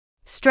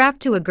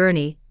Strapped to a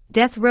gurney,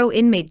 death row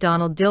inmate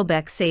Donald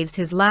Dillbeck saves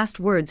his last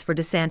words for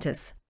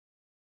DeSantis.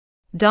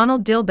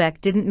 Donald Dillbeck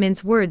didn't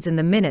mince words in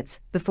the minutes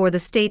before the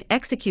state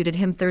executed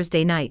him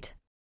Thursday night.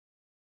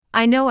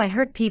 "I know I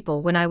hurt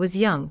people when I was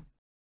young.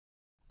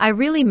 I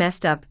really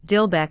messed up,"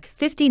 Dillbeck,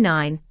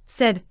 59,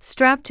 said,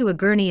 strapped to a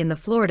gurney in the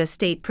Florida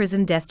State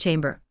Prison death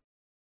chamber.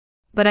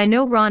 "But I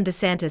know Ron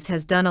DeSantis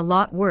has done a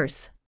lot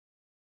worse.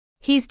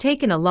 He's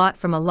taken a lot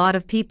from a lot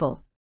of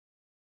people.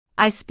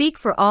 I speak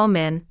for all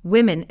men,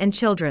 women and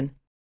children.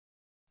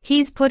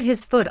 He's put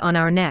his foot on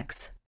our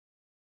necks."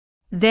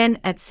 Then,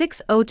 at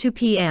 6:02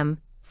 p.m.,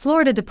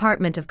 Florida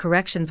Department of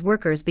Corrections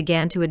workers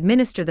began to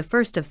administer the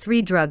first of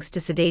 3 drugs to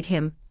sedate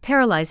him,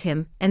 paralyze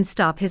him, and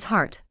stop his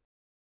heart.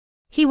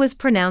 He was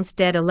pronounced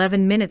dead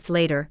 11 minutes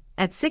later,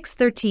 at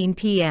 6:13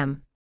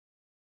 p.m.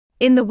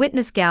 In the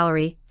witness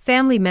gallery,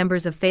 family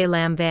members of Faye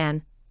Lamb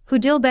Vann, who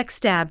Dillbeck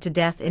stabbed to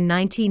death in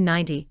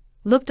 1990,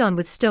 looked on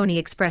with stony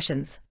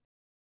expressions.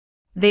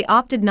 They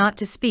opted not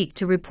to speak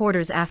to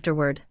reporters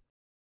afterward.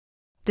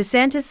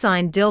 DeSantis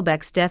signed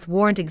Dillbeck's death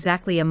warrant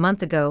exactly a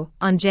month ago,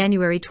 on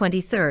January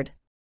 23.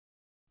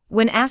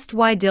 When asked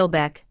why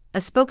Dillbeck, a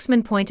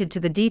spokesman pointed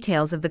to the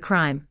details of the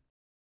crime.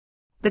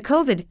 The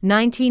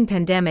COVID-19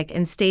 pandemic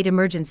and state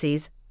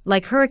emergencies,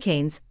 like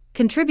hurricanes,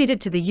 contributed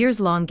to the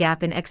years-long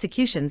gap in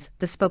executions,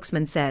 the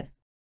spokesman said.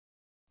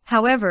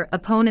 However,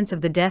 opponents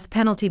of the death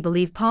penalty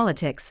believe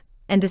politics,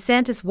 and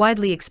DeSantis'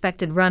 widely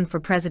expected run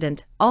for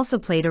president, also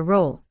played a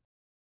role.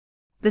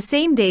 The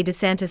same day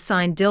DeSantis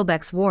signed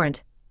Dillbeck's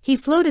warrant, he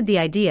floated the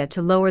idea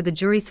to lower the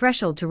jury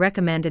threshold to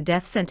recommend a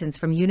death sentence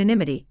from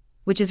unanimity,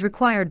 which is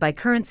required by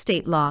current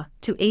state law,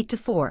 to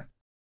 8-4.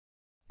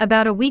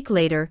 About a week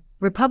later,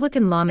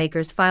 Republican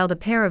lawmakers filed a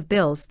pair of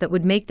bills that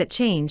would make that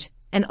change,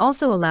 and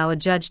also allow a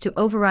judge to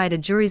override a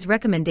jury's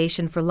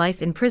recommendation for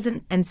life in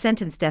prison and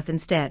sentence death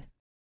instead.